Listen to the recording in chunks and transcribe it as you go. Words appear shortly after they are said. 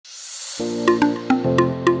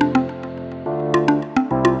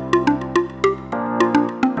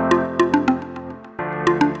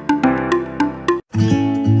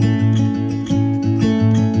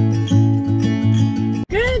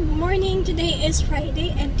is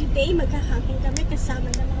Friday and today maghahangin kami kasama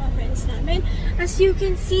ng mga friends namin. As you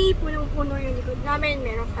can see, punong-puno yung likod namin.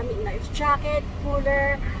 Meron kami life jacket,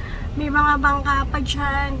 cooler, may mga bangka pa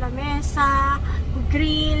dyan, lamesa,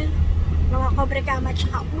 grill, mga kobre kama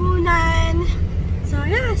tsaka unan. So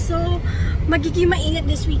yeah, so magiging mainit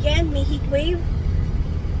this weekend, may heat wave.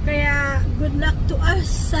 Kaya good luck to us.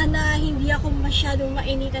 Sana hindi ako masyadong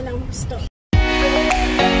mainitan ng gusto.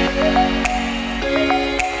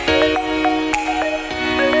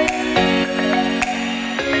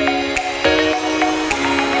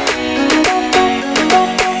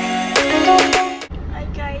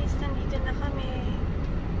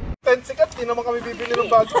 Sikat, di naman kami bibili ng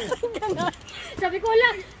bago eh. Sabi ko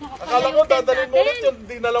lang, akala ko dadalhin mo ulit yung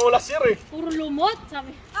dinala mo last year eh. Puro lumot,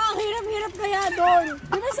 sabi. Ah, hirap-hirap kaya doon.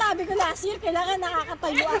 Di ba sabi ko last year, kailangan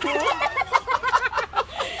nakakatayo ako.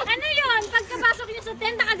 Ano yun? Pagkapasok niyo sa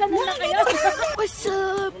tent, nakaganon lang kayo. What's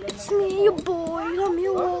up? It's me, your boy,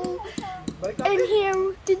 Ramiro. And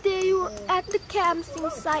here, today we're at the camping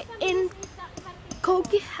site in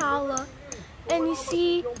Coquihalla. And you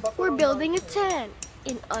see, we're building a tent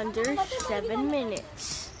in under 7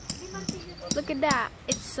 minutes. Look at that.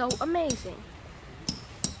 It's so amazing.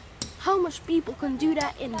 How much people can do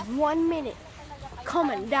that in 1 minute?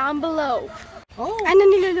 Comment down below. Oh. Ano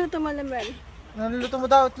niluluto mo naman? Naluluto mo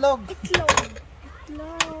daw itlog. Itlog.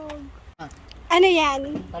 Itlog. Ano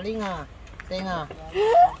yan? Talinga. Tenga.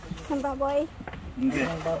 Ang baboy.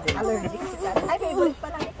 Allergic si Kat. Ay, favorite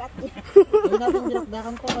pala ni Kat. Ayaw natin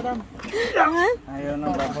dinakdakan po, madam. Ha? Ayaw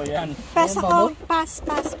ng baboy yan. Pass ako. Pass.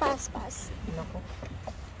 Nako.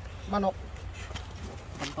 Manok.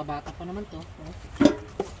 Pampabata pa naman to.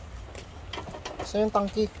 So yung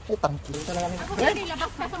tangki. Tangki. Ito na kami. Ang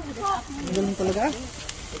galing talaga.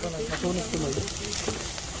 Ito na, masunis tuloy.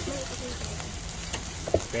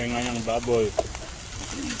 Kaya nga niyang baboy.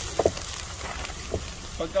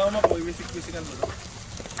 Pagka umapo, iwisik-wisikan mo.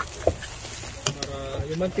 Para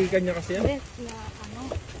yung mantika niya kasi yan.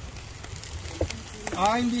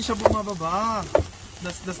 Ah, hindi siya bumababa.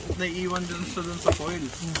 Das naiiwan din siya dun sa foil.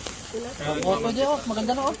 Oo, pwede oh.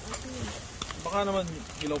 Maganda na oh. Baka naman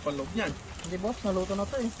ilaw pa loob niyan. Hindi boss, naluto na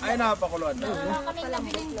to eh. Ay, napakuluan na.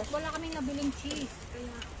 Wala kaming nabiling cheese.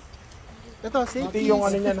 Ito, see? Ito yung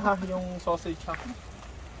ano niyan ha, yung sausage ha.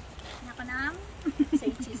 Nakanam?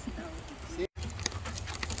 Say cheese daw.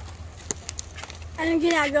 Anong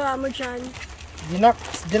ginagawa mo dyan?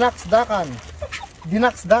 Dinaksdakan.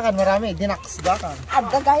 Dinaksdakan, marami. Dinaksdakan. At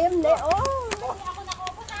gagayam na oh!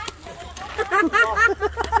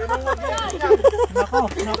 Nako.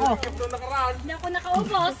 Hindi ako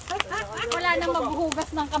nakaubos. Wala nang maghuhugas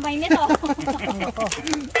ng kamay nito.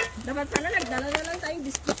 Dapat pala nagdala na lang tayong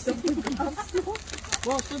disposable gloves.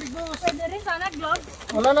 Boss, tubig boss. Pwede rin sana gloves.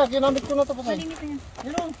 Wala na, ginamit ko na ito pa sa'yo. Malimit na yan.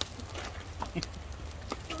 Yun o.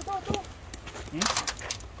 Ito.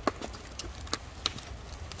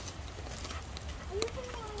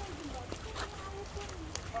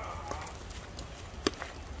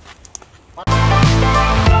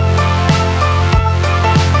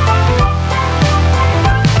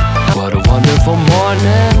 What a wonderful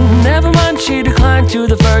morning. Never mind, she declined to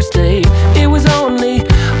the first date. It was only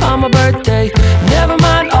on my birthday. Never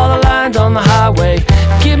mind all the lines on the highway.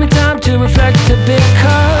 Give me time to reflect a bit,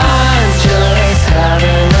 'cause I'm just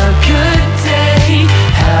having a good day.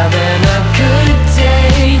 Having a good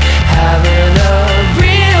day. Having a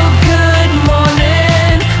real good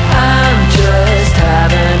morning. I'm just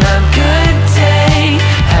having a good day.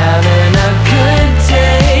 Having a good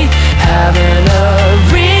day. Having a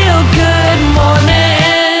real good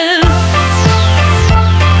morning.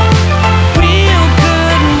 Real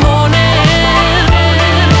good morning.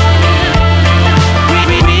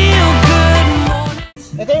 Real good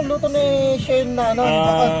morning. Ito yung luto ni Shane na ano.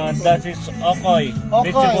 That is okoy.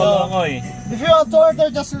 Okoy, Vegetable oh. okoy. If you want to order,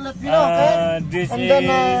 just let me know, okay? This And then,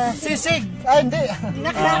 is sisig. Ay, hindi.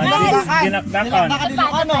 dinakdakan. Dinakdakan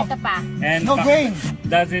Ilocano. Ito pa. And No grain.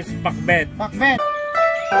 that is pakbet. Pakbet.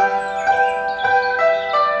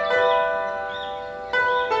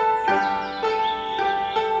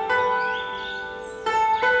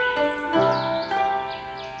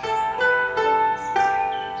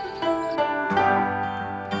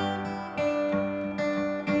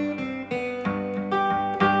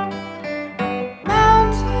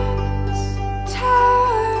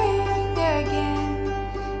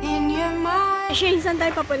 Shane, saan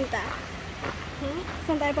tayo papunta?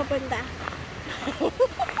 Saan tayo papunta?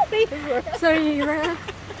 River. Sa river?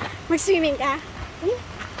 Mag-swimming ka?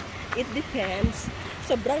 It depends.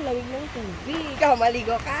 Sobrang lamig ng tubig. Ikaw,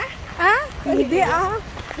 maligo ka? Ah? Hindi ah.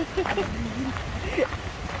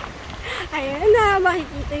 Ayan na,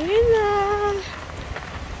 makikita nyo na.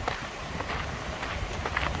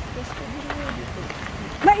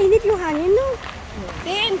 Mainit yung hangin, no?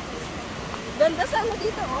 Tin! Ganda sana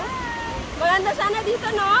dito, oh. Maganda sana dito,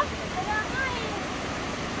 no?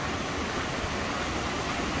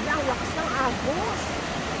 Ang lakas ng agos.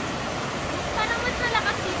 Parang mas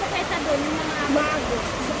malakas dito kaysa doon yung mga Magos.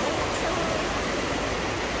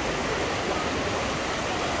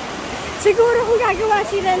 Siguro kung gagawa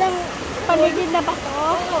sila ng paligid na bato,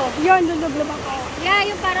 yun, lulublob ako. Yeah,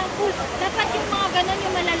 yung parang cool. Dapat yung mga ganon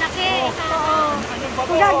yung malalaki. Oo.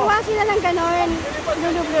 Kung gagawa sila ng ganon,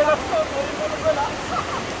 lulublob ako.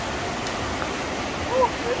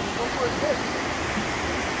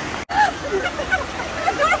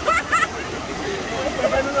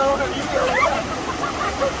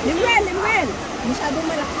 Limuel! Masyadong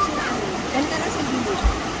malaki sila. Ganda na sa video.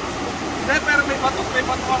 Hindi, pero may bato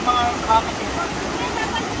ang mga kakakita.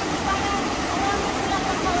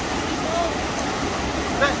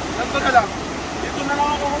 Hindi, ganito na lang. Dito na lang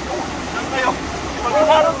ako hupo. Saan kayo?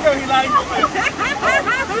 Pag-iharap kayo, hilahin ko kayo.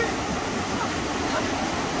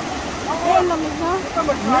 Ay, lamig na.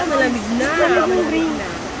 Malamig na. Lamig ng green.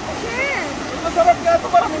 Masarap nga ito,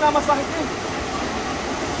 parang minamasakit eh.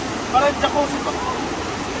 Parang jacuzzi pa.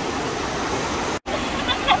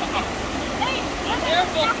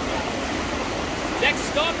 Next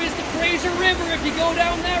stop is the Fraser River if you go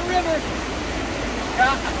down that river.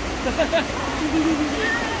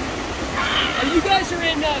 You guys are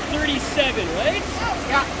in 37, right?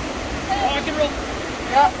 Yeah. Rock and roll.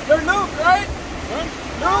 Yeah, you're Luke, right? Huh?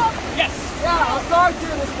 Luke? Yes. Yeah, I was talking to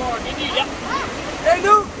you this morning. Indeed, yep. Hey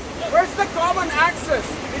Luke, where's the common access?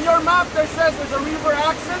 In your map there says there's a river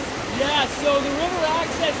access. Yeah, so the river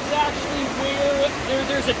access is actually where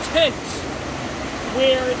there's a tent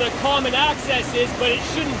where the common access is, but it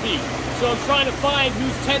shouldn't be. So I'm trying to find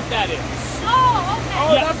whose tent that is. Oh, okay.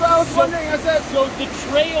 Oh, Yeah. that's what I was wondering. I said, So the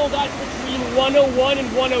trail that's between 101 and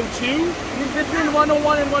 102, between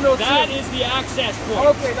 101 and 102. that is the access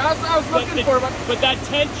point. Okay, that's what I was looking for, But that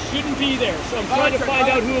tent shouldn't be there, so I'm trying to find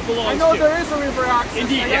out who it belongs I know to. there is a river access.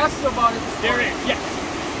 Indeed, I yes. asked you about it. There is, yes.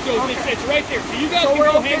 So it's right there. So you guys So can we're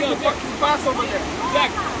go okay hang out there. to pass over there.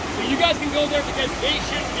 Exactly. So you guys can go there because they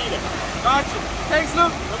shouldn't be there. Gotcha. Thanks,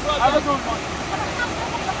 Luke. Have a good one.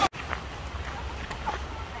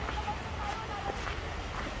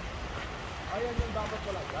 Ayan yung dapat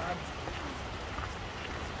pala.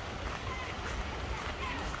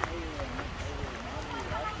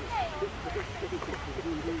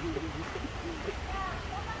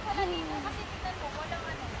 Kasi tingnan mo, walang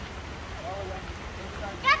ano.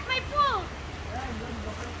 Cat, may pool!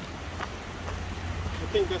 I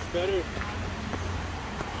think that's better.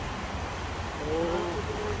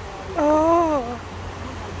 Oh.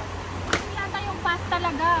 Yata yung path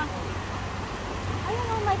talaga. Ayun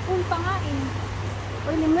oh, may pool pa nga eh.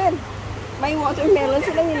 Uy, Limuel. May watermelon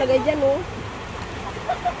silang nilagay dyan, oh.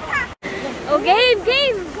 Oh, game!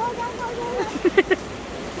 Game!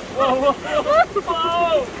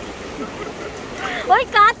 Hoy,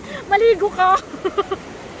 Kat! Maligo ka!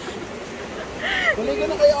 Balikan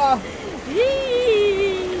na kayo ah.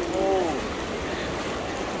 Yee!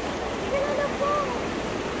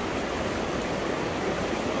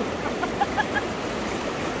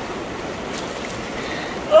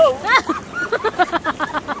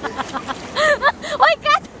 Hoy,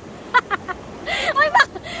 Kat! Hoy,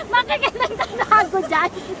 bakit ka nagtatago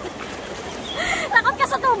dyan? Takot ka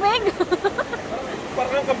sa tubig?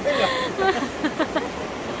 Parang kambing ah.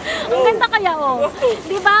 Ang ganda kaya, oh.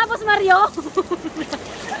 Di ba, Boss Mario?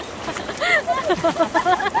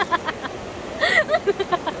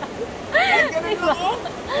 Ganun lang oh.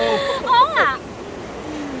 Oo nga.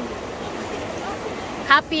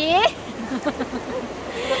 Happy?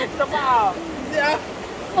 Ito pa ah. Hindi ah.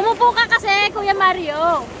 Umupo ka kasi, Kuya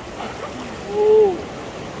Mario. Oh.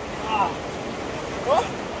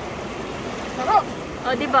 Sarap.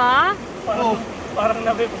 O, di ba? Parang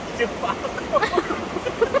nabibisip pa ako.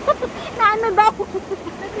 Na ano daw?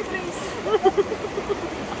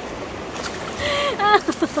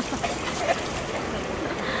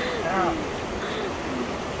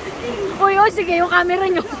 Uy, oh, sige, yung camera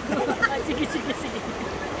nyo. Sige.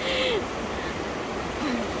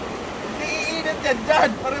 Hindi iinit yan dyan.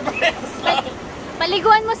 Pare-parehas lang.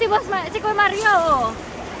 Paliguan mo si Kuya Mario. Oh.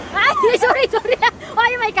 Ay, sorry.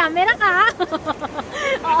 Ay, may camera ka.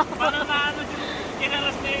 Oh. Parang naano yung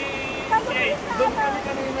kinalas ni Jay. Doon kami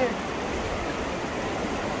kanina eh.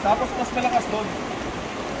 Tapos mas malakas doon.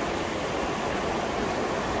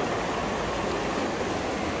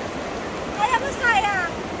 Kaya mo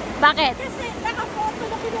sayang. Bakit? Kasi naka-photo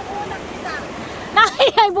na kinukulang kita.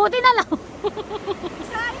 Ay, buti na lang.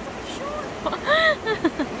 Sayang sa shoot.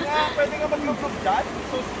 Kaya pwede ka mag-vlog dyan.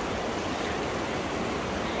 So,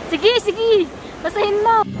 Sige, sige. Basahin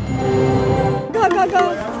mo. Go, go, go.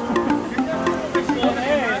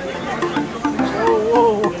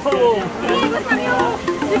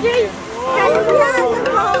 Sige, kaya mo yan.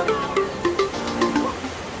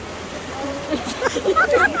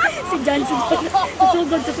 Si John,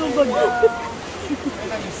 susugod, susugod.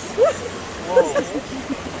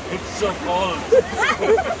 It's so cold.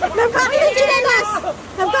 Nagpakit yung chinelas.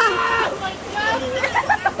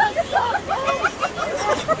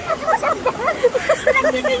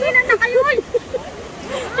 Nagtitinginan na kayo.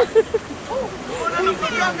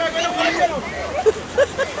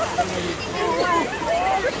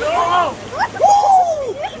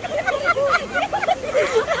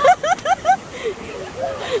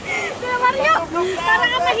 Kuya Mario,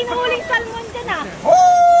 parang ka pa hinuhuling salmon dyan ah.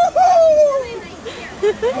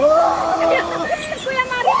 Kuya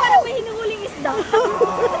Mario, parang may hinuhuling isda.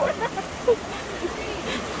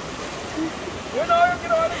 Yun o, yung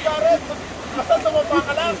ginawa ni Jared. Basta tumapa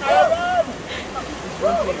ka lang, kaya yan.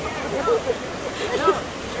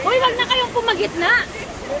 Uy, wag na kayong pumagitna.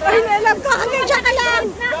 Ay, alam ko. Hanggang dyan ka lang.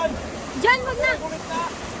 Dyan, wag na.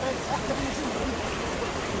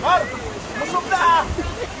 Mar, busog na.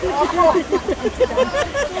 Ako.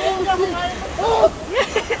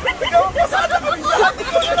 Ikaw ang pasada kaming lahat.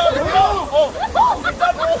 Ikaw na lang. Oh.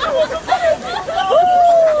 Busog na rin.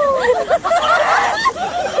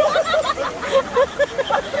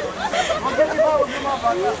 Magaling ba? Huwag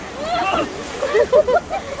lumabata.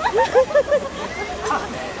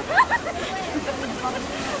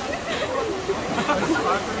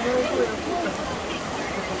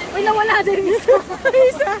 Uy, nawala din isa.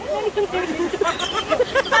 Isa.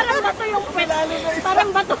 Parang bato yung pet.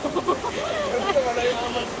 Parang bato.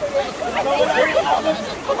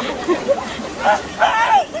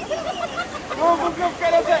 Lumulog ka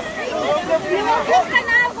na, sir. Lumulog ka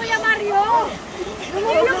na, Kuya Mario.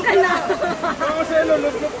 Lumulog ka na. Ako sa'yo,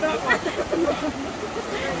 lumulog na ako.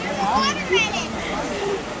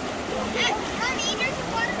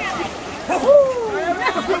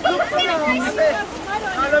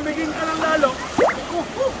 Alamigin ka lang lalo.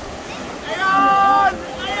 Ayan!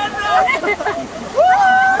 Ayan na!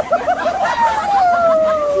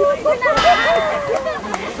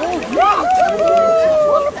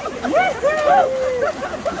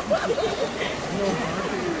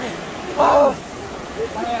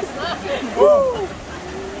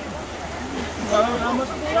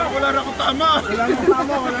 Wala na akong tama. Wala nang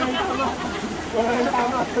tama.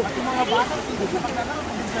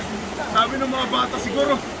 Sabi ng mga bata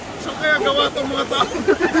siguro, saan kaya gawa itong mga tao?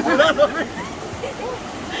 Wala namin.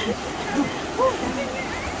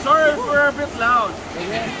 Sorry if we're a bit loud.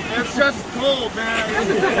 It's just cold, man.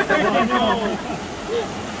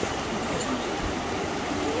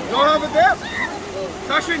 Go have a dip.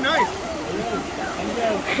 It's actually nice.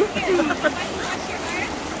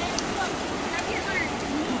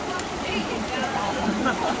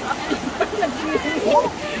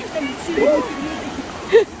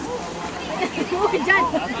 Dyan.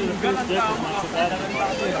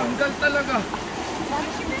 Tanggal talaga.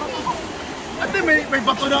 Ate, may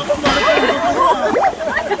bato na ako.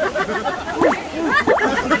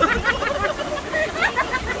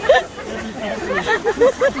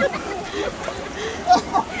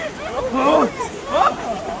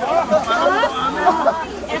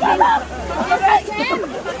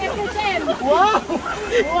 Wow!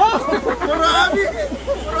 Wow! Marami!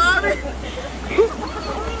 Marami!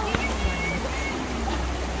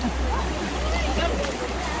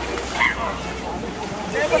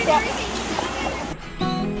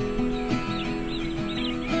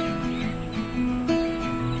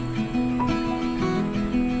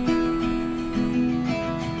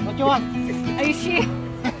 What you want? Are you sure?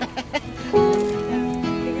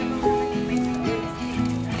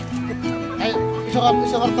 Ay,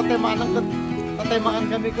 isukar tataymakan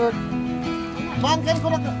kami ko. Maangkan ko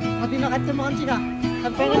na, pati nakataymakan siya.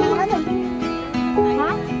 Nagpahinga na ka na. Ha?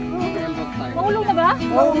 Maulong na ba?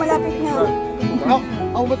 Oo, malapit na.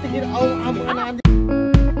 Ako matigil, ako kanaan